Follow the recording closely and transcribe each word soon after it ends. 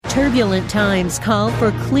Turbulent times call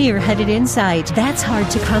for clear-headed insight. That's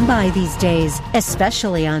hard to come by these days,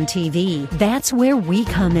 especially on TV. That's where we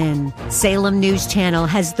come in. Salem News Channel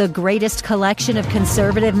has the greatest collection of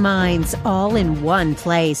conservative minds all in one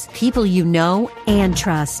place. People you know and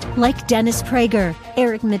trust, like Dennis Prager,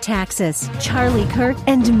 Eric Metaxas, Charlie Kirk,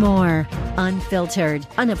 and more. Unfiltered,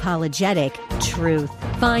 unapologetic truth.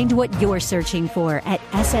 Find what you're searching for at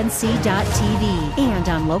snc.tv and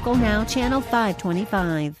on Local Now, Channel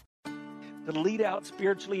 525. To lead out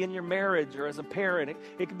spiritually in your marriage or as a parent.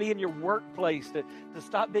 It could be in your workplace to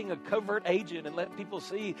stop being a covert agent and let people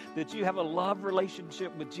see that you have a love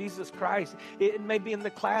relationship with Jesus Christ. It may be in the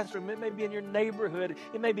classroom. It may be in your neighborhood.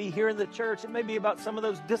 It may be here in the church. It may be about some of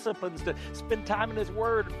those disciplines to spend time in His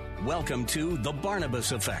Word. Welcome to The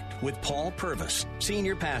Barnabas Effect with Paul Purvis,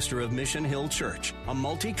 Senior Pastor of Mission Hill Church, a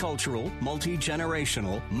multicultural,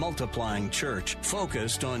 multi-generational, multiplying church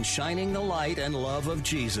focused on shining the light and love of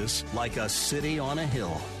Jesus like a city on a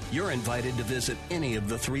hill. You're invited to visit any of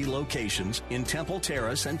the 3 locations in Temple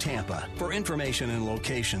Terrace and Tampa. For information and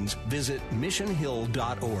locations, visit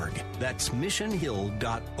missionhill.org. That's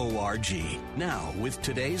missionhill.org. Now, with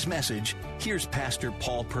today's message, here's Pastor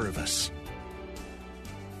Paul Purvis.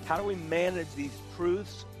 How do we manage these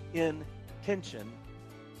truths in tension?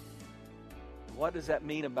 What does that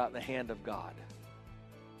mean about the hand of God?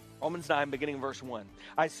 Romans 9, beginning verse 1.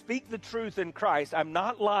 I speak the truth in Christ. I'm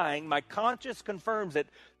not lying. My conscience confirms it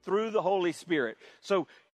through the Holy Spirit. So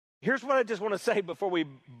here's what I just want to say before we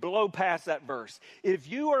blow past that verse.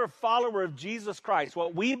 If you are a follower of Jesus Christ,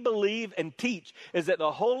 what we believe and teach is that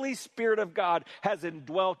the Holy Spirit of God has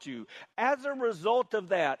indwelt you. As a result of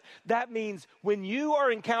that, that means when you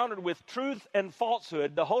are encountered with truth and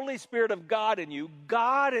falsehood, the Holy Spirit of God in you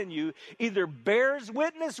either bears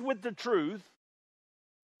witness with the truth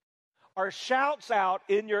or shouts out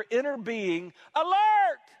in your inner being,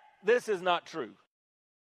 alert, this is not true.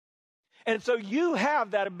 And so you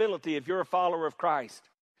have that ability if you're a follower of Christ.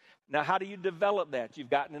 Now, how do you develop that? You've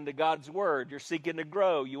gotten into God's Word. You're seeking to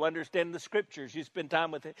grow. You understand the Scriptures. You spend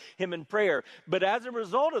time with Him in prayer. But as a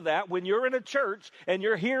result of that, when you're in a church and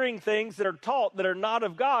you're hearing things that are taught that are not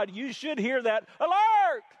of God, you should hear that,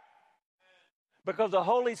 alert! Because the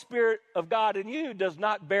Holy Spirit of God in you does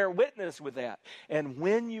not bear witness with that. And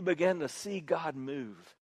when you begin to see God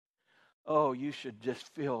move, you should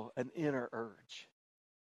just feel an inner urge.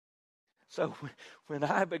 So when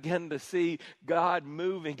I begin to see God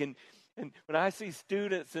moving and when I see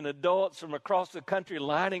students and adults from across the country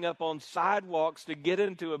lining up on sidewalks to get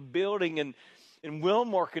into a building in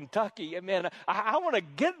Wilmore, Kentucky, man, I want to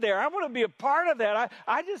get there. I want to be a part of that.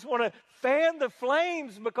 I just want to fan the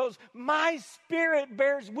flames because my spirit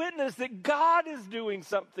bears witness that God is doing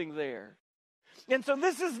something there. And so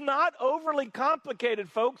this is not overly complicated,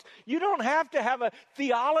 folks. You don't have to have a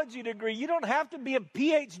theology degree. You don't have to be a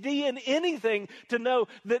PhD in anything to know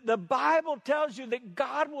that the Bible tells you that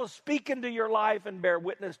God will speak into your life and bear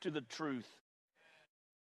witness to the truth.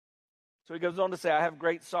 So he goes on to say, I have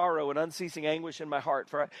great sorrow and unceasing anguish in my heart,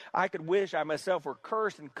 for I could wish I myself were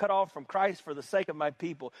cursed and cut off from Christ for the sake of my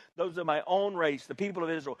people, those of my own race, the people of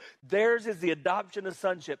Israel. Theirs is the adoption of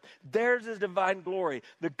sonship. Theirs is divine glory,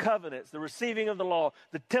 the covenants, the receiving of the law,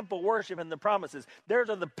 the temple worship, and the promises. Theirs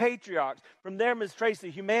are the patriarchs. From them is traced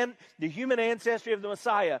the human ancestry of the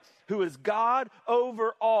Messiah, who is God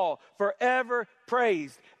over all, forever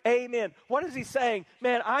praised. Amen. What is he saying?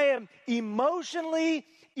 Man, I am emotionally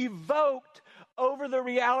evoked over the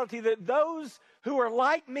reality that those who are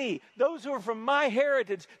like me, those who are from my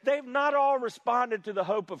heritage, they've not all responded to the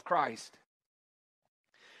hope of Christ.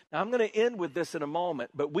 Now, I'm going to end with this in a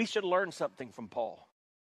moment, but we should learn something from Paul.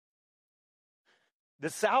 The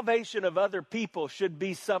salvation of other people should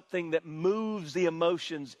be something that moves the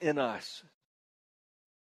emotions in us.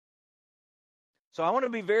 So I want to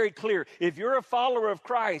be very clear. If you're a follower of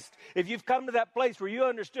Christ, if you've come to that place where you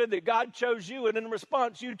understood that God chose you and in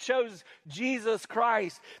response you chose Jesus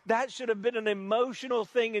Christ, that should have been an emotional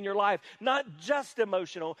thing in your life. Not just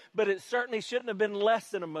emotional, but it certainly shouldn't have been less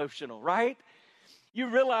than emotional, right? You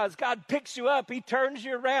realize God picks you up. He turns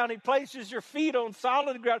you around. He places your feet on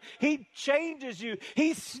solid ground. He changes you.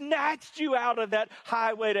 He snatched you out of that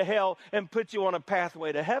highway to hell and put you on a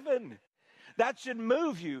pathway to heaven. That should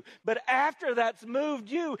move you. But after that's moved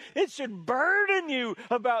you, it should burden you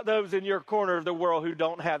about those in your corner of the world who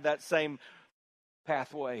don't have that same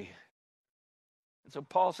pathway. And so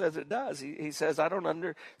Paul says it does. He says, I don't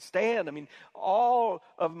understand. I mean, all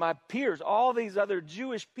of my peers, all these other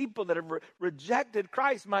Jewish people that have rejected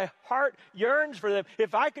Christ, my heart yearns for them.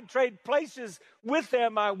 If I could trade places with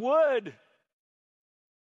them, I would.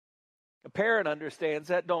 A parent understands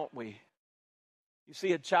that, don't we? You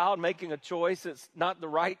see a child making a choice that's not the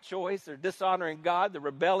right choice. They're dishonoring God. They're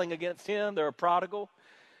rebelling against Him. They're a prodigal.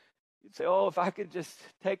 You'd say, oh, if I could just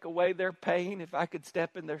take away their pain, if I could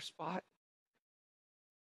step in their spot.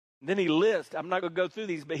 And then he lists, I'm not going to go through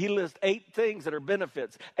these, but he lists 8 things that are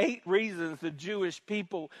benefits, 8 reasons the Jewish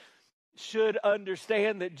people should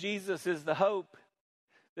understand that Jesus is the hope,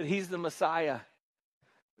 that He's the Messiah.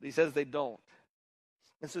 But he says they don't.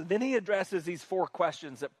 And so then he addresses these 4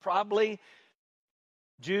 questions that probably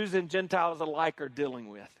Jews and Gentiles alike are dealing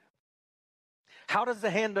with. How does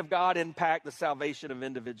the hand of God impact the salvation of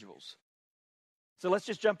individuals? So let's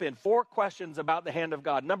just jump in. 4 questions about the hand of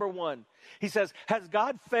God. Number 1, he says, has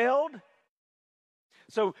God failed?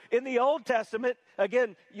 So in the Old Testament,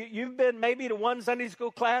 again, you've been maybe to one Sunday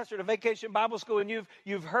school class or to Vacation Bible School, and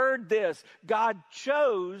you've heard this. God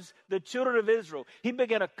chose the children of Israel. He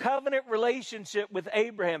began a covenant relationship with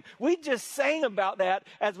Abraham. We just sang about that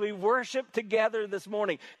as we worshiped together this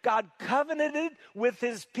morning. God covenanted with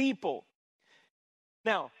His people.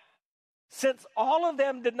 Now, since all of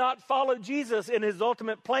them did not follow Jesus in His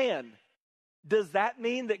ultimate plan, does that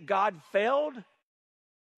mean that God failed?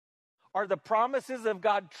 Are the promises of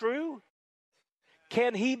God true?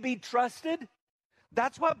 Can He be trusted?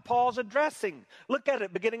 That's what Paul's addressing. Look at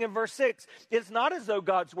it, beginning in verse 6. It's not as though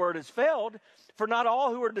God's word has failed, for not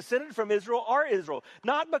all who are descended from Israel are Israel.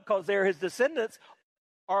 Not because they are His descendants,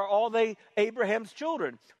 are all they Abraham's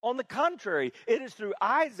children. On the contrary, it is through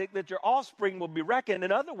Isaac that your offspring will be reckoned.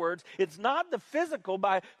 In other words, it's not the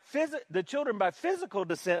children by physical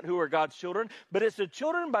descent who are God's children, but it's the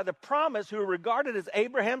children by the promise who are regarded as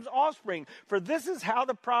Abraham's offspring. For this is how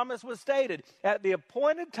the promise was stated. At the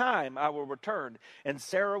appointed time I will return, and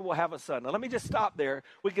Sarah will have a son. Now let me just stop there.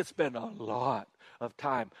 We could spend a lot of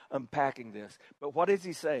time unpacking this. But what is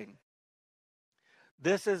he saying?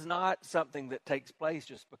 This is not something that takes place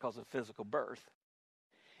just because of physical birth.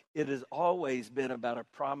 It has always been about a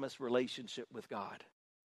promised relationship with God.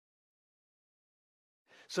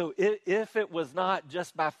 So if it was not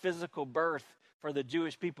just by physical birth for the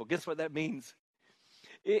Jewish people, guess what that means?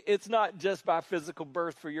 It's not just by physical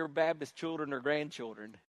birth for your Baptist children or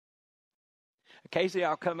grandchildren. Occasionally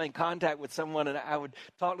I'll come in contact with someone and I would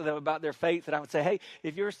talk to them about their faith, and I would say, hey,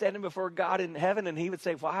 if you're standing before God in heaven, and He would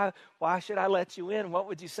say, why should I let you in? What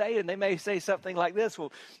would you say? And they may say something like this,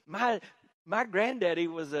 well, my granddaddy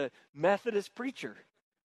was a Methodist preacher.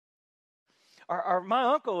 Or my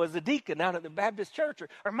uncle was a deacon out at the Baptist church.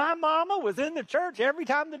 Or my mama was in the church every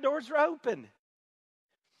time the doors were open.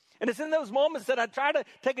 And it's in those moments that I try to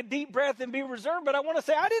take a deep breath and be reserved, but I want to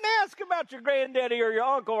say, I didn't ask about your granddaddy or your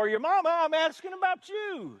uncle or your mama. I'm asking about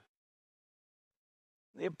you.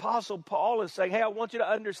 The Apostle Paul is saying, hey, I want you to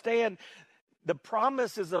understand the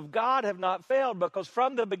promises of God have not failed, because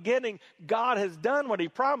from the beginning, God has done what He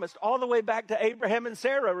promised all the way back to Abraham and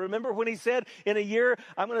Sarah. Remember when He said, in a year,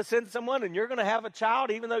 I'm going to send someone and you're going to have a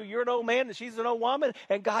child, even though you're an old man and she's an old woman?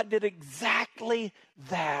 And God did exactly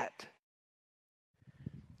that.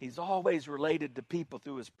 He's always related to people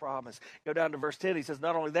through His promise. Go down to verse 10. He says,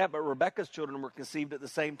 not only that, but Rebekah's children were conceived at the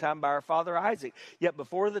same time by our father Isaac. Yet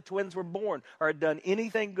before the twins were born or had done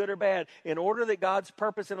anything good or bad, in order that God's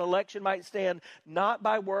purpose in election might stand, not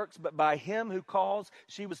by works, but by Him who calls,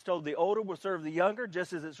 she was told, the older will serve the younger,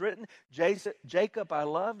 just as it's written, Jacob I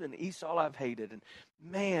loved and Esau I've hated. And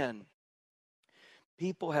man,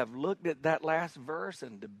 people have looked at that last verse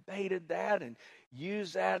and debated that and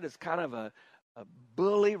used that as kind of a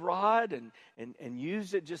bully rod and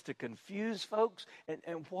used it just to confuse folks.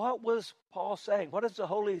 And what was Paul saying? What is the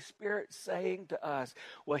Holy Spirit saying to us?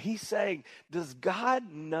 Well, he's saying, does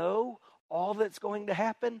God know all that's going to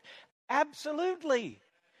happen? Absolutely.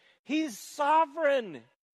 He's sovereign.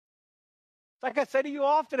 Like I say to you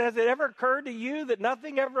often, has it ever occurred to you that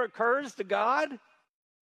nothing ever occurs to God?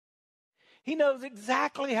 He knows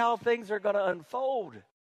exactly how things are going to unfold.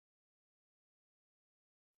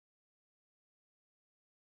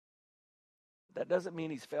 That doesn't mean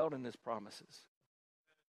He's failed in His promises.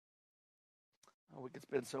 Oh, we could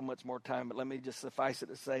spend so much more time, but let me just suffice it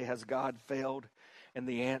to say, has God failed? And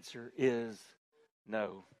the answer is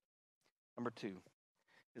no. Number 2,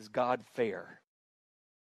 is God fair?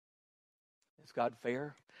 Is God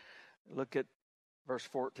fair? Look at verse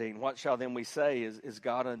 14. What shall then we say? Is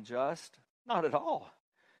God unjust? Not at all.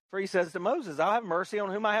 For He says to Moses, I'll have mercy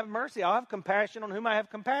on whom I have mercy. I'll have compassion on whom I have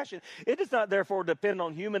compassion. It does not therefore depend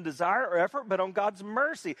on human desire or effort, but on God's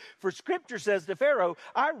mercy. For Scripture says to Pharaoh,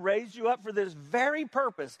 I raised you up for this very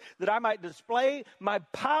purpose, that I might display my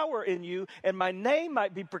power in you, and my name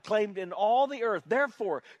might be proclaimed in all the earth.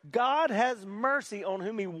 Therefore, God has mercy on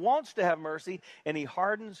whom He wants to have mercy, and He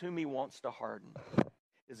hardens whom He wants to harden.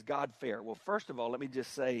 Is God fair? Well, first of all, let me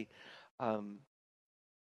just say,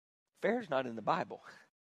 fair is not in the Bible.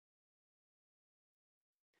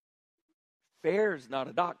 Fair is not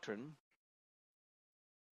a doctrine.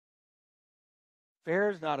 Fair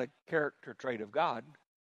is not a character trait of God.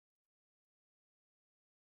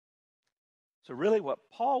 So really what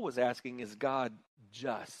Paul was asking, is God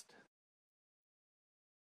just?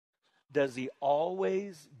 Does he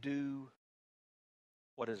always do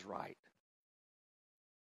what is right?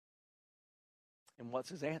 And what's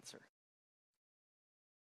his answer?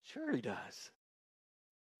 Sure he does.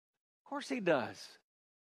 Of course he does.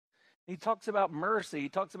 He talks about mercy. He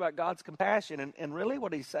talks about God's compassion. And really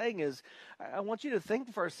what he's saying is, I want you to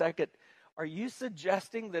think for a second, are you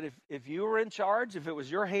suggesting that if you were in charge, if it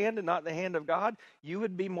was your hand and not the hand of God, you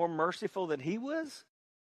would be more merciful than he was?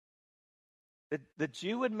 That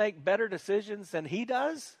you would make better decisions than he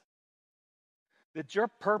does? That your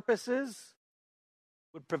purposes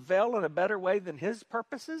would prevail in a better way than his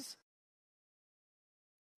purposes?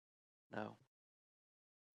 No.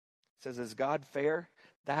 It says, is God fair?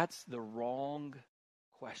 That's the wrong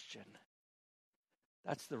question.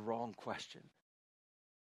 That's the wrong question.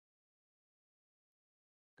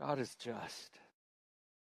 God is just.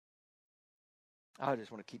 I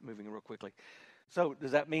just want to keep moving real quickly. So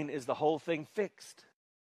does that mean, is the whole thing fixed?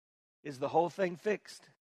 Is the whole thing fixed?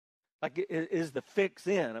 Like, is the fix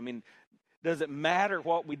in? I mean, does it matter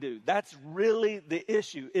what we do? That's really the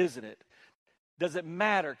issue, isn't it? Does it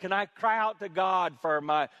matter? Can I cry out to God for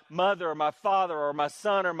my mother or my father or my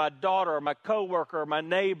son or my daughter or my coworker or my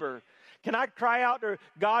neighbor? Can I cry out to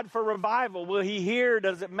God for revival? Will he hear?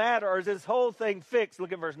 Does it matter? Or is this whole thing fixed?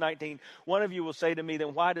 Look at verse 19. One of you will say to me,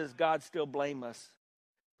 then why does God still blame us?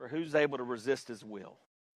 For who's able to resist his will?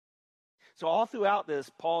 So all throughout this,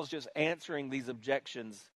 Paul's just answering these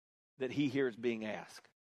objections that he hears being asked.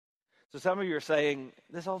 So some of you are saying,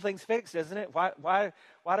 this whole thing's fixed, isn't it? Why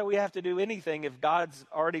do we have to do anything if God's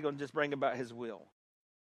already going to just bring about his will?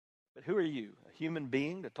 But who are you, a human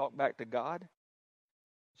being, to talk back to God?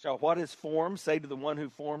 Shall what is formed say to the one who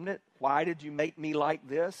formed it, why did you make me like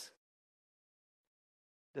this?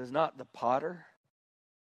 Does not the potter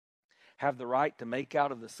have the right to make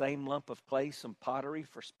out of the same lump of clay some pottery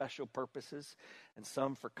for special purposes and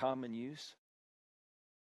some for common use?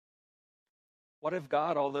 What if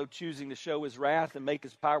God, although choosing to show his wrath and make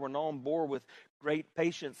his power known, bore with great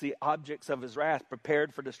patience the objects of his wrath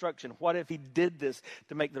prepared for destruction? What if he did this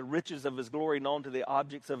to make the riches of his glory known to the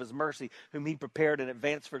objects of his mercy, whom he prepared in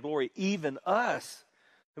advance for glory, even us,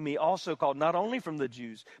 whom he also called not only from the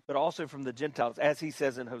Jews, but also from the Gentiles? As he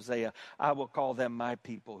says in Hosea, I will call them my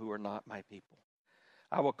people who are not my people.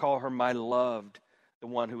 I will call her my loved, the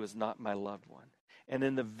one who is not my loved one. And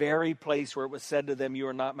in the very place where it was said to them, you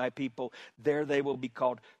are not my people, there they will be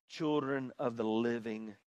called children of the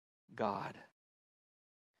living God.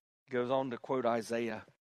 He goes on to quote Isaiah.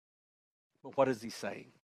 But what is he saying?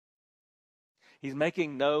 He's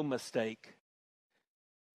making no mistake.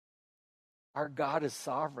 Our God is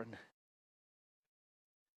sovereign.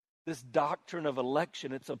 This doctrine of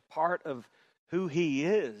election, it's a part of who he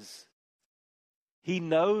is. He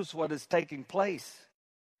knows what is taking place.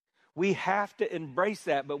 We have to embrace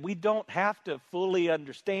that, but we don't have to fully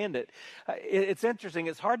understand it. It's interesting.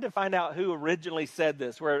 It's hard to find out who originally said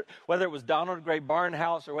this, whether it was Donald Gray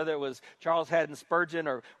Barnhouse or whether it was Charles Haddon Spurgeon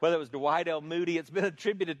or whether it was Dwight L. Moody. It's been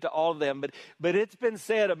attributed to all of them, but it's been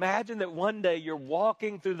said, imagine that one day you're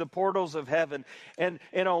walking through the portals of heaven, and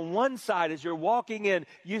on one side, as you're walking in,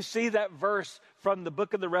 you see that verse from the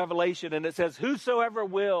book of the Revelation, and it says, whosoever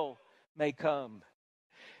will may come.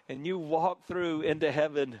 And you walk through into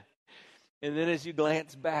heaven. And then as you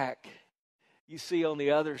glance back, you see on the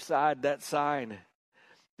other side that sign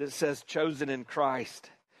that says chosen in Christ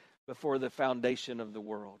before the foundation of the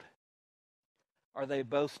world. Are they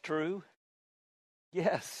both true?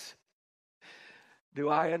 Yes. Do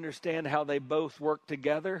I understand how they both work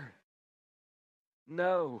together?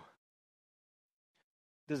 No.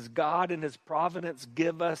 Does God in his providence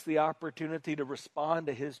give us the opportunity to respond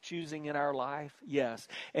to his choosing in our life? Yes.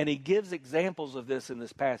 And he gives examples of this in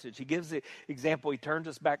this passage. He gives the example, he turns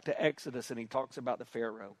us back to Exodus and he talks about the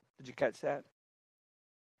Pharaoh. Did you catch that?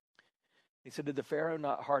 He said, did the Pharaoh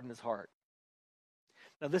not harden his heart?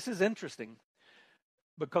 Now this is interesting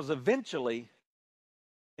because eventually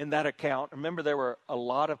in that account, remember there were a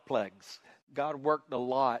lot of plagues. God worked a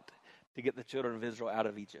lot to get the children of Israel out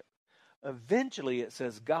of Egypt. Eventually, it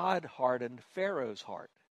says God hardened Pharaoh's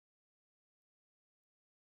heart.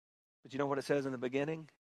 But you know what it says in the beginning?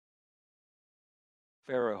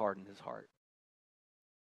 Pharaoh hardened his heart.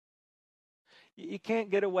 You can't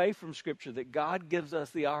get away from Scripture, that God gives us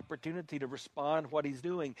the opportunity to respond to what he's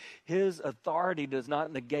doing. His authority does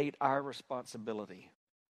not negate our responsibility.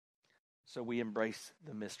 So we embrace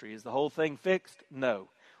the mystery. Is the whole thing fixed? No.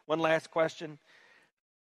 One last question.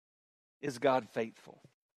 Is God faithful?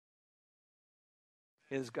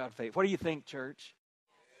 Is God faithful? What do you think, church?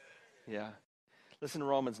 Yeah. Listen to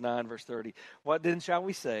Romans 9, verse 30. What then shall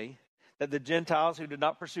we say? That the Gentiles who did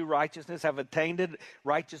not pursue righteousness have attained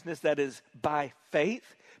righteousness that is by faith?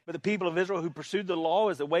 But the people of Israel who pursued the law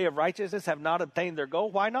as the way of righteousness have not obtained their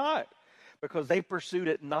goal. Why not? Because they pursued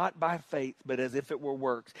it not by faith, but as if it were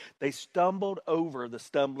works. They stumbled over the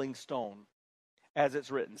stumbling stone, as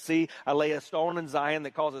it's written. See, I lay a stone in Zion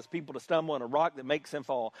that causes people to stumble, and a rock that makes them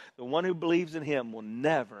fall. The one who believes in him will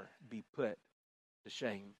never be put to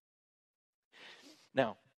shame.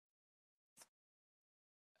 Now,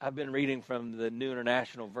 I've been reading from the New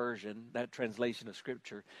International Version, that translation of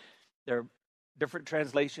Scripture. There are different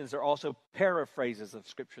translations. There are also paraphrases of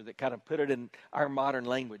Scripture that kind of put it in our modern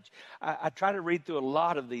language. I try to read through a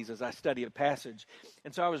lot of these as I study a passage.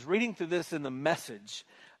 And so I was reading through this in the Message.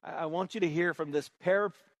 I want you to hear from this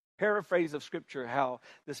paraphrase of Scripture how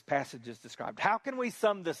this passage is described. How can we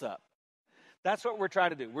sum this up? That's what we're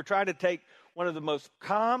trying to do. We're trying to take one of the most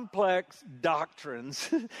complex doctrines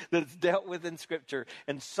that's dealt with in Scripture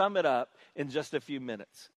and sum it up in just a few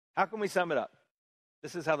minutes. How can we sum it up?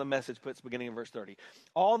 This is how the Message puts, beginning in verse 30.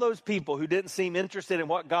 All those people who didn't seem interested in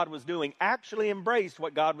what God was doing actually embraced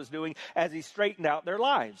what God was doing as he straightened out their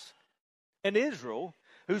lives. And Israel,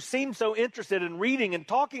 who seemed so interested in reading and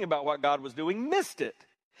talking about what God was doing, missed it.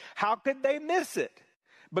 How could they miss it?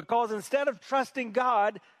 Because instead of trusting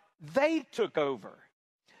God, they took over.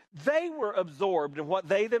 They were absorbed in what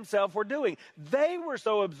they themselves were doing. They were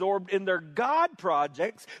so absorbed in their God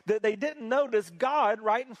projects that they didn't notice God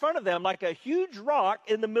right in front of them, like a huge rock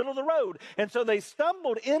in the middle of the road. And so they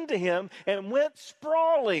stumbled into him and went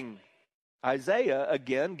sprawling. Isaiah,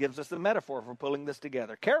 again, gives us the metaphor for pulling this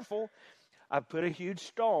together. Careful, I've put a huge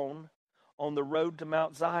stone on the road to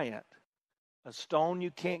Mount Zion, a stone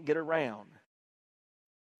you can't get around.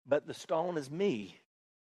 But the stone is me.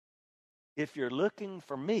 If you're looking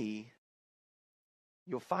for me,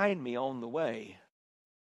 you'll find me on the way,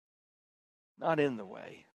 not in the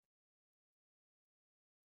way.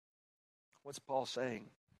 What's Paul saying?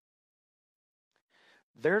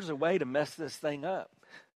 There's a way to mess this thing up.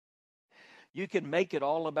 You can make it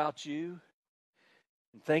all about you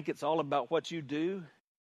and think it's all about what you do,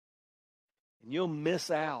 and you'll miss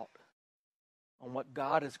out on what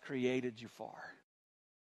God has created you for.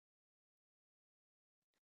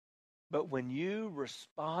 But when you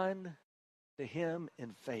respond to him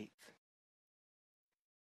in faith,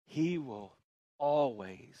 he will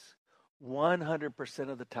always, 100%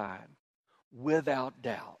 of the time, without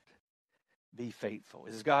doubt, be faithful.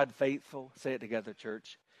 Is God faithful? Say it together,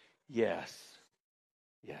 church. Yes.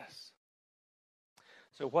 Yes.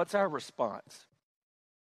 So what's our response?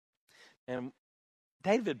 And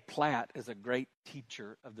David Platt is a great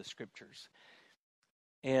teacher of the Scriptures.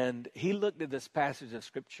 And he looked at this passage of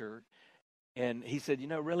Scripture and he said,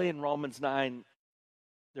 really in Romans 9,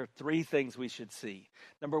 there are three things we should see.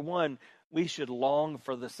 Number one, we should long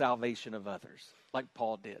for the salvation of others, like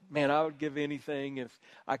Paul did. Man, I would give anything if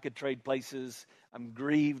I could trade places. I'm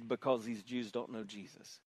grieved because these Jews don't know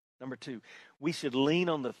Jesus. Number two, we should lean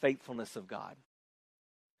on the faithfulness of God.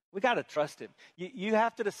 We got to trust him. You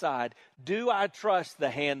have to decide, do I trust the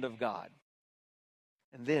hand of God?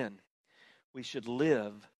 And then we should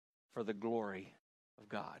live for the glory of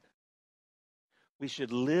God. We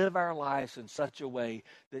should live our lives in such a way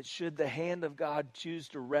that should the hand of God choose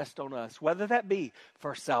to rest on us, whether that be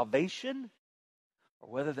for salvation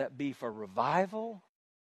or whether that be for revival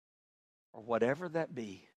or whatever that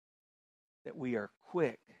be, that we are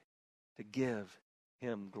quick to give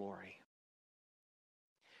him glory.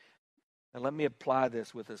 Now let me apply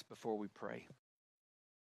this with us before we pray.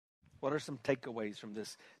 What are some takeaways from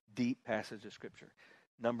this deep passage of Scripture?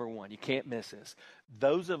 Number one, you can't miss this.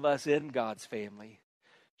 Those of us in God's family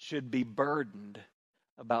should be burdened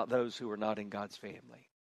about those who are not in God's family.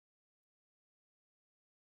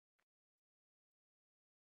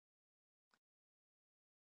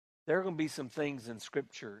 There are going to be some things in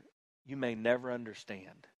Scripture you may never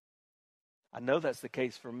understand. I know that's the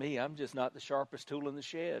case for me. I'm just not the sharpest tool in the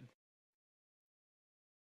shed.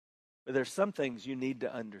 But there's some things you need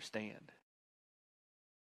to understand.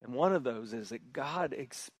 And one of those is that God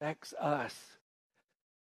expects us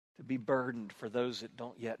to be burdened for those that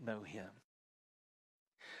don't yet know him.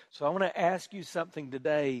 So I want to ask you something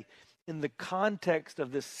today in the context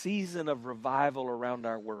of this season of revival around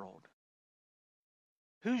our world.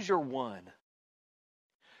 Who's your one?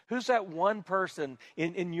 Who's that one person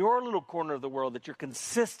in your little corner of the world that you're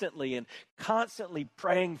consistently and constantly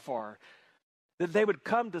praying for, that they would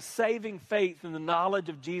come to saving faith in the knowledge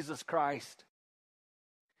of Jesus Christ?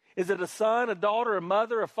 Is it a son, a daughter, a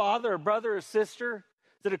mother, a father, a brother, a sister?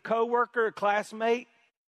 Is it a coworker, a classmate?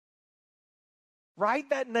 Write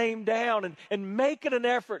that name down and make it an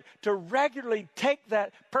effort to regularly take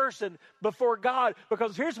that person before God.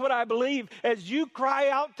 Because here's what I believe. As you cry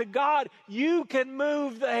out to God, you can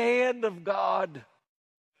move the hand of God.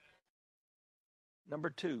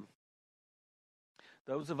 Number 2,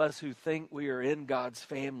 those of us who think we are in God's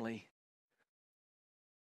family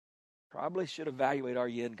probably should evaluate, are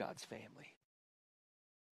you in God's family?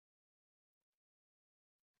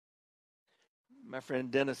 My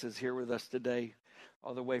friend Dennis is here with us today,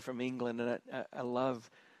 all the way from England, and I love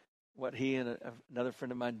what he and another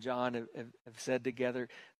friend of mine, John, have said together.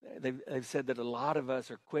 They've said that a lot of us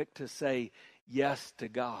are quick to say yes to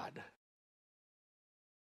God,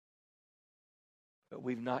 but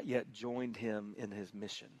we've not yet joined him in his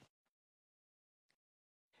mission.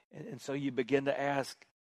 And so you begin to ask,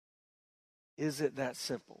 is it that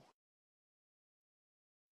simple?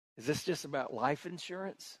 Is this just about life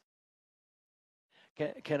insurance?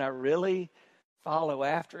 Can I really follow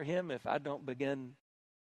after him if I don't begin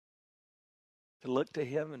to look to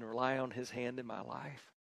him and rely on his hand in my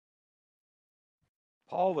life?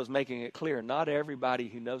 Paul was making it clear, not everybody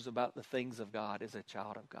who knows about the things of God is a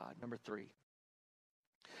child of God. Number 3,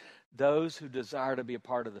 those who desire to be a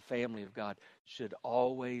part of the family of God should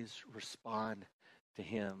always respond to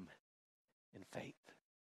him in faith.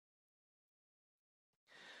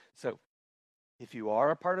 So, if you are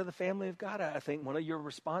a part of the family of God, I think one of your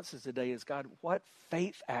responses today is, God, what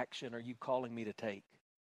faith action are you calling me to take?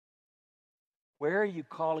 Where are you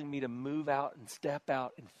calling me to move out and step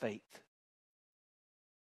out in faith?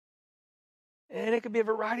 And it could be a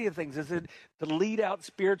variety of things. Is it to lead out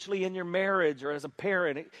spiritually in your marriage or as a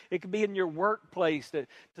parent? It could be in your workplace to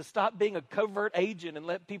stop being a covert agent and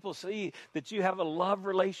let people see that you have a love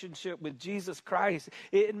relationship with Jesus Christ.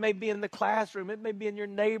 It may be in the classroom. It may be in your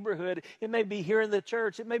neighborhood. It may be here in the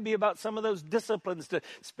church. It may be about some of those disciplines, to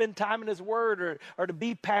spend time in his word, or to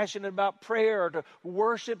be passionate about prayer, or to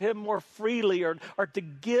worship him more freely, or to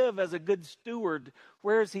give as a good steward.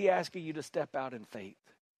 Where is he asking you to step out in faith?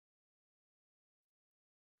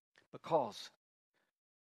 Because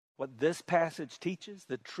what this passage teaches,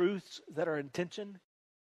 the truths that are in tension,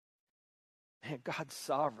 man, God's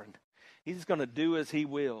sovereign. He's going to do as he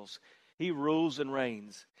wills. He rules and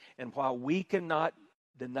reigns. And while we cannot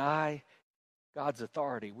deny God's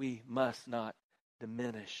authority, we must not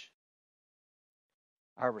diminish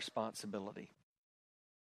our responsibility.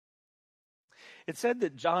 It said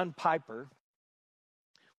that John Piper,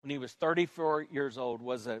 when he was 34 years old,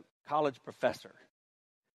 was a college professor.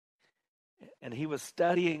 And he was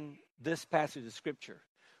studying this passage of Scripture,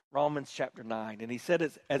 Romans chapter 9. And he said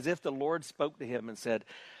it's as if the Lord spoke to him and said,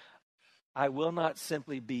 I will not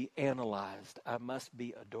simply be analyzed, I must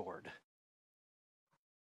be adored.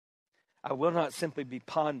 I will not simply be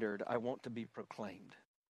pondered, I want to be proclaimed.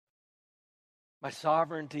 My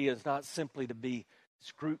sovereignty is not simply to be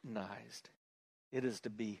scrutinized, it is to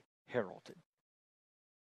be heralded.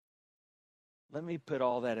 Let me put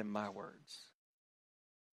all that in my words.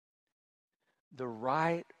 The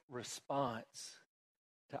right response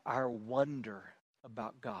to our wonder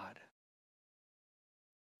about God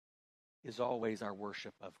is always our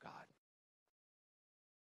worship of God.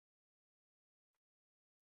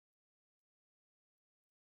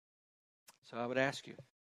 So I would ask you,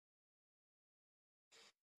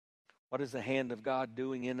 what is the hand of God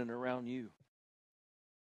doing in and around you?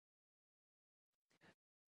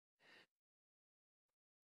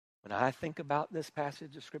 When I think about this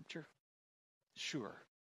passage of Scripture, sure,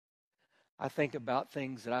 I think about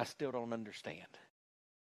things that I still don't understand.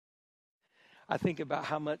 I think about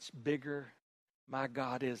how much bigger my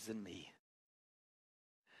God is than me.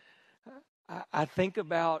 I think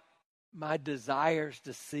about my desires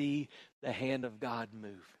to see the hand of God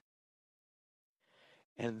move.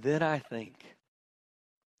 And then I think,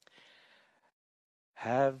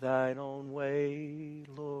 have thine own way,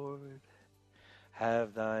 Lord,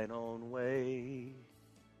 have thine own way.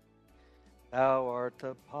 Thou art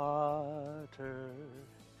the potter,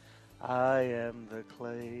 I am the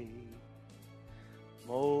clay.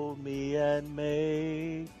 Mold me and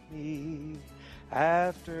make me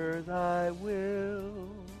after thy will,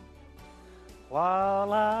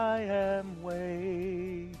 while I am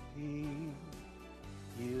waiting,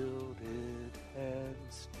 yielded and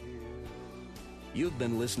still. You've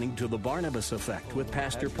been listening to The Barnabas Effect with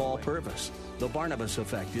Pastor Paul Purvis. The Barnabas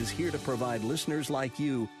Effect is here to provide listeners like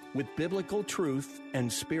you with biblical truth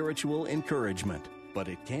and spiritual encouragement. But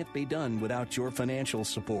it can't be done without your financial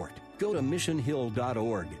support. Go to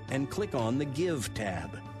missionhill.org and click on the Give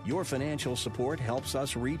tab. Your financial support helps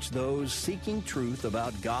us reach those seeking truth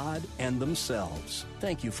about God and themselves.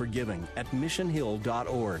 Thank you for giving at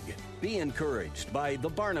missionhill.org. Be encouraged by The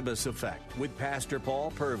Barnabas Effect with Pastor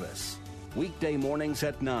Paul Purvis. Weekday mornings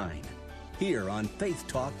at 9, here on Faith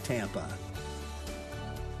Talk Tampa.